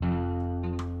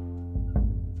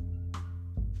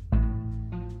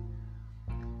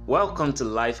Welcome to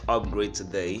Life Upgrade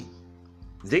today.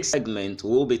 This segment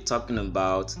we'll be talking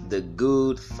about the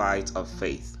good fight of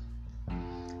faith.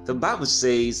 The Bible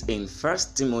says in 1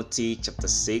 Timothy chapter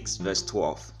 6 verse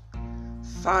 12,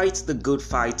 "Fight the good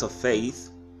fight of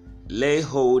faith, lay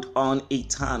hold on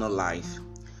eternal life,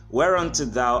 whereunto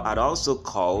thou art also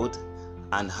called,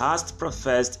 and hast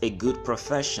professed a good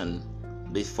profession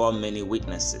before many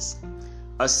witnesses."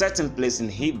 A certain place in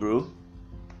Hebrew,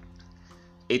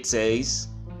 it says,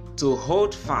 to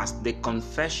hold fast the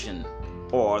confession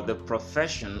or the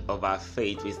profession of our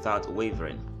faith without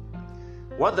wavering.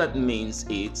 What that means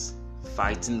is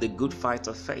fighting the good fight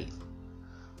of faith.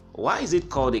 Why is it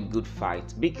called a good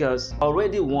fight? Because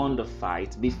already won the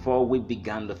fight before we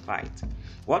began the fight.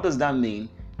 What does that mean?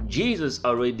 Jesus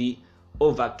already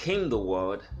overcame the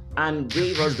world and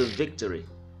gave us the victory.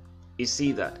 You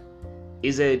see that?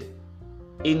 He said,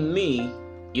 "In me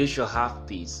you shall have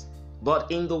peace, but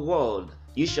in the world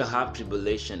you shall have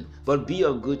tribulation, but be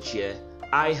of good cheer,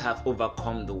 I have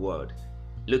overcome the world."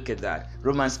 Look at that.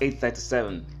 Romans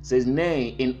 8:37 says,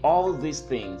 "Nay, in all these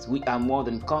things we are more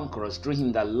than conquerors through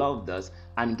him that loved us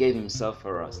and gave himself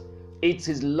for us." It's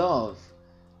his love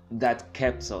that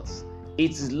kept us.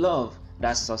 It's his love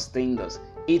that sustained us.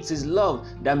 It's his love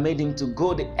that made him to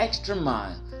go the extra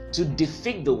mile to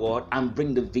defeat the world and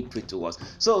bring the victory to us.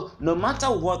 So no matter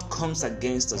what comes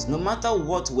against us, no matter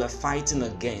what we're fighting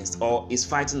against or is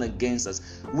fighting against us,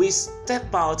 we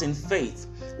step out in faith.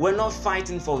 We're not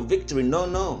fighting for victory.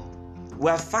 No.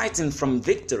 We're fighting from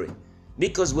victory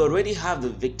because we already have the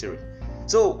victory.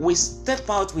 So we step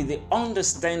out with the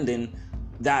understanding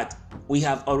that we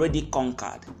have already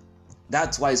conquered.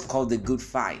 That's why it's called the good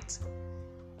fight.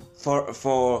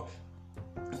 For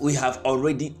we have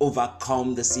already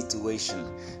overcome the situation.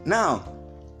 Now,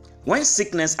 when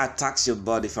sickness attacks your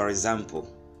body, for example,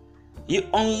 you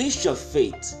unleash your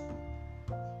faith.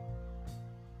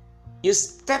 You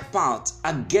step out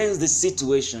against the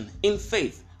situation in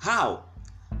faith. How?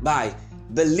 By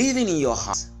believing in your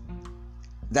heart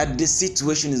that the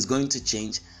situation is going to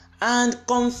change and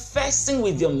confessing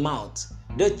with your mouth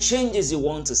the changes you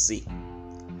want to see.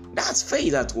 That's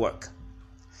faith at work.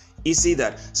 You see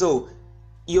that? So,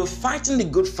 you're fighting the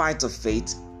good fight of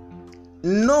faith,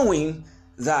 knowing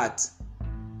that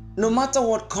no matter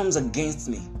what comes against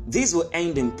me, this will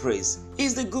end in praise.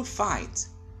 It's the good fight.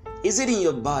 Is it in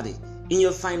your body, in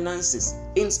your finances,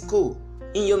 in school,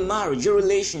 in your marriage, your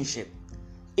relationship,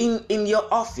 in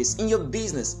your office, in your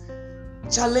business?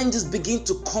 Challenges begin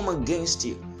to come against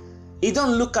you. You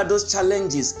don't look at those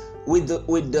challenges with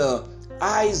the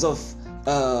eyes of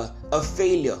a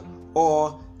failure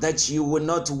or that you will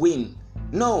not win.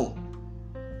 No,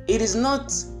 it is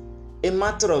not a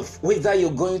matter of whether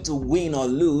you're going to win or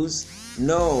lose.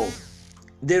 No,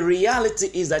 the reality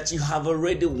is that you have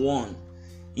already won.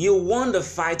 You won the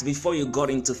fight before you got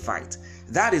into fight.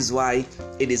 That is why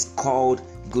it is called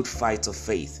good fight of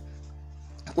faith.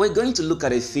 We're going to look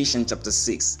at Ephesians chapter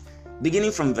 6,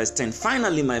 beginning from verse 10.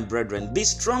 "Finally, my brethren, be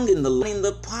strong in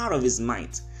the power of his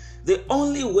might." The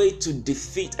only way to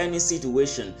defeat any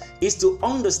situation is to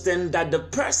understand that the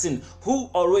person who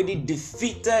already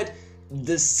defeated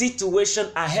the situation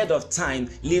ahead of time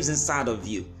lives inside of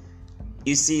you.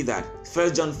 You see that?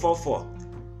 1 John 4:4.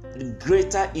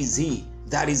 "Greater is he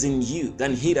that is in you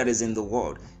than he that is in the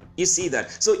world." You see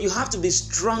that? So you have to be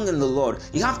strong in the Lord.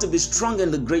 You have to be strong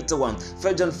in the greater one.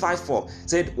 1 John 5:4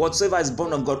 said, "Whatsoever is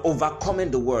born of God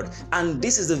overcoming the world." And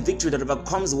this is the victory that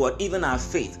overcomes the world, even our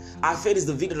faith. Our faith is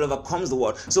the victory that overcomes the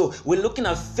world. So we're looking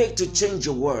at faith to change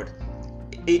your world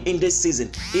in this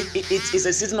season. It's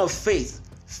a season of faith.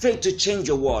 Faith to change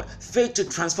your world. Faith to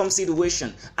transform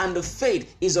situation. And the faith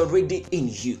is already in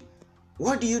you.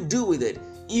 What do you do with it?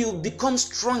 You become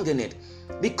strong in it.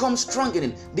 Become strong in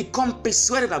it. Become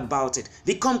persuaded about it.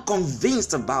 Become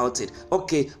convinced about it.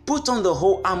 Okay, put on the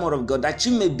whole armor of God that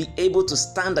you may be able to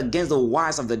stand against the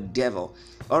wiles of the devil.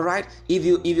 All right. If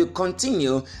you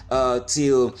continue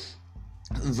till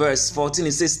verse 14,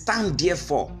 it says, "Stand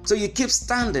therefore." So you keep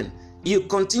standing. You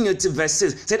continue to verse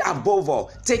 6. Said, "Above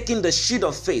all, taking the shield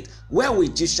of faith,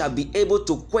 wherewith you shall be able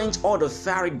to quench all the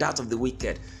fiery darts of the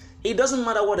wicked." It doesn't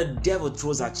matter what the devil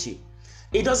throws at you.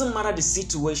 It doesn't matter the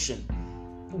situation.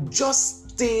 Just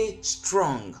stay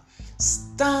strong.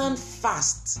 Stand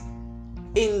fast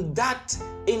in that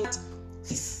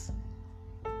faith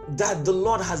that the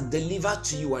Lord has delivered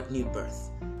to you at new birth.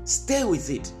 Stay with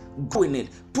it. Go in it.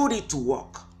 Put it to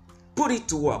work. Put it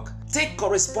to work. Take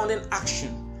corresponding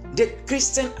action. The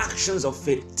Christian actions of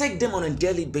faith. Take them on a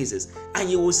daily basis, and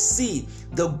you will see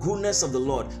the goodness of the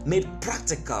Lord made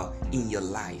practical in your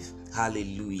life.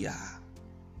 Hallelujah.